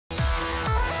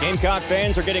Gamecock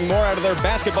fans are getting more out of their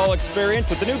basketball experience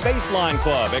with the new Baseline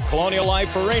Club at Colonial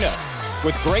Life Arena.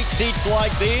 With great seats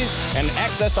like these and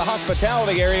access to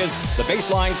hospitality areas, the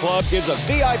Baseline Club gives a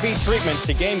VIP treatment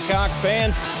to Gamecock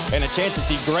fans and a chance to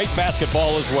see great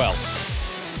basketball as well.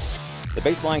 The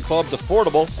Baseline Club's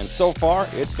affordable, and so far,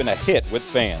 it's been a hit with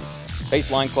fans.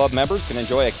 Baseline Club members can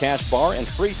enjoy a cash bar and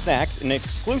free snacks in an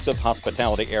exclusive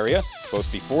hospitality area,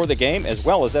 both before the game as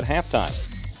well as at halftime.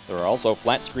 There are also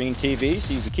flat-screen TVs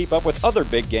so you can keep up with other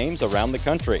big games around the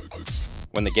country.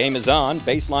 When the game is on,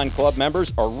 Baseline Club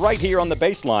members are right here on the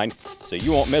baseline, so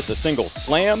you won't miss a single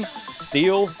slam,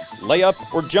 steal, layup,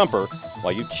 or jumper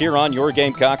while you cheer on your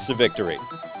Gamecocks to victory.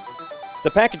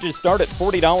 The packages start at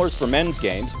 $40 for men's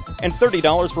games and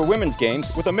 $30 for women's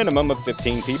games with a minimum of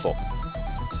 15 people.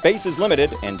 Space is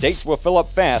limited and dates will fill up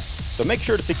fast, so make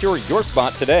sure to secure your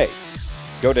spot today.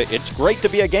 Go to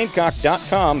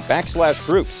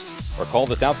itsgreattobeagamecock.com/groups or call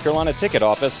the South Carolina ticket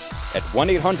office at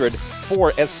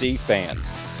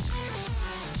 1-800-4SC-FANS.